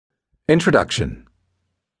Introduction.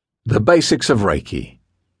 The Basics of Reiki.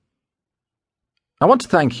 I want to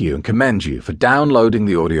thank you and commend you for downloading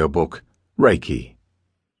the audiobook Reiki,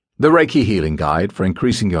 the Reiki healing guide for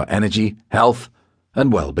increasing your energy, health,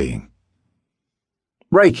 and well-being.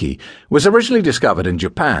 Reiki was originally discovered in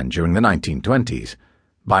Japan during the 1920s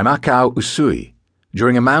by Masao Usui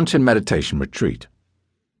during a mountain meditation retreat.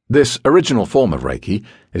 This original form of Reiki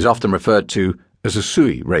is often referred to as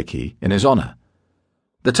Usui Reiki in his honor.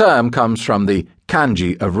 The term comes from the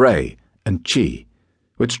kanji of Rei and Chi,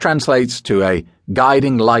 which translates to a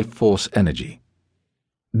guiding life force energy.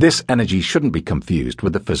 This energy shouldn't be confused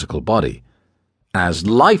with the physical body, as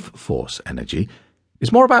life force energy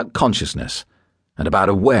is more about consciousness and about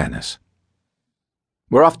awareness.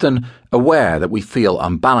 We're often aware that we feel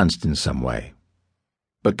unbalanced in some way,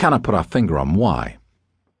 but cannot put our finger on why.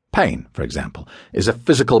 Pain, for example, is a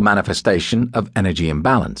physical manifestation of energy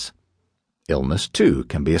imbalance. Illness, too,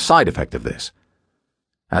 can be a side effect of this,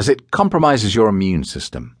 as it compromises your immune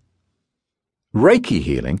system. Reiki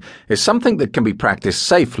healing is something that can be practiced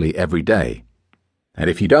safely every day. And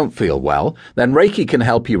if you don't feel well, then Reiki can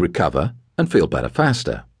help you recover and feel better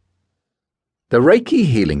faster. The Reiki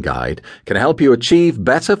healing guide can help you achieve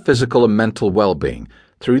better physical and mental well-being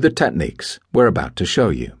through the techniques we're about to show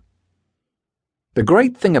you. The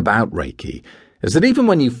great thing about Reiki is that even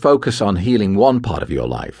when you focus on healing one part of your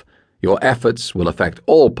life, your efforts will affect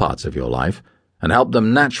all parts of your life and help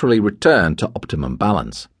them naturally return to optimum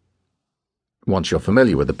balance. Once you're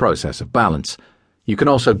familiar with the process of balance, you can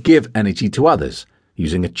also give energy to others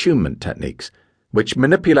using attunement techniques, which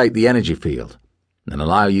manipulate the energy field and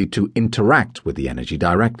allow you to interact with the energy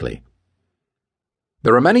directly.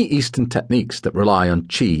 There are many Eastern techniques that rely on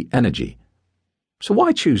Qi energy. So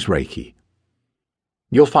why choose Reiki?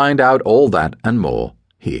 You'll find out all that and more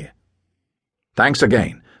here. Thanks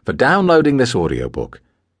again for downloading this audiobook.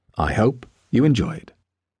 I hope you enjoyed.